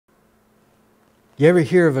You ever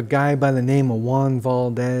hear of a guy by the name of Juan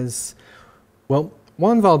Valdez? Well,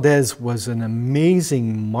 Juan Valdez was an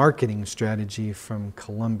amazing marketing strategy from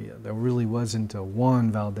Colombia. There really wasn't a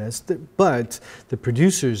Juan Valdez, but the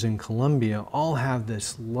producers in Colombia all have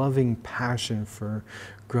this loving passion for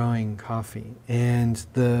growing coffee. And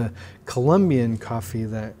the Colombian coffee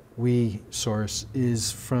that we source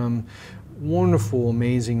is from wonderful,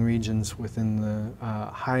 amazing regions within the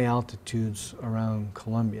high altitudes around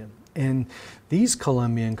Colombia. And these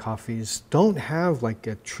Colombian coffees don't have like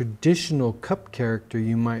a traditional cup character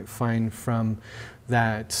you might find from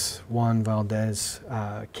that Juan Valdez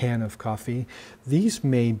can of coffee. These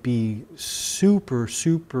may be super,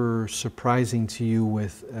 super surprising to you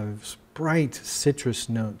with bright citrus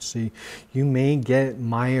notes. So you may get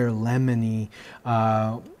Meyer lemony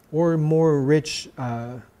or more rich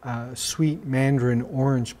sweet mandarin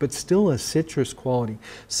orange, but still a citrus quality.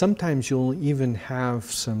 Sometimes you'll even have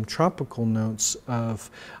some tropical notes of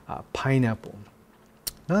pineapple.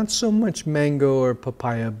 Not so much mango or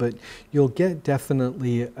papaya, but you'll get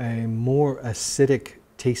definitely a more acidic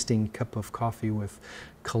tasting cup of coffee with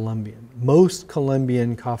Colombian. Most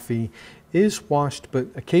Colombian coffee is washed, but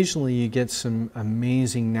occasionally you get some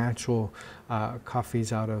amazing natural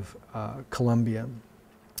coffees out of Colombia.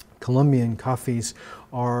 Colombian coffees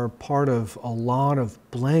are part of a lot of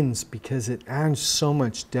blends because it adds so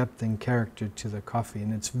much depth and character to the coffee,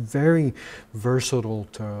 and it's very versatile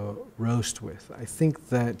to roast with. I think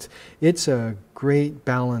that it's a great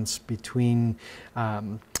balance between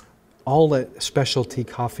all that specialty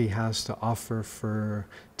coffee has to offer for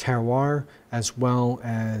terroir as well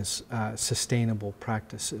as sustainable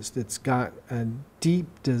practices. It's got a deep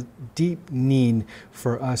need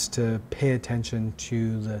for us to pay attention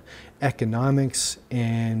to the economics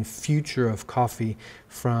and future of coffee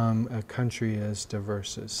from a country as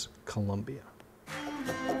diverse as Colombia.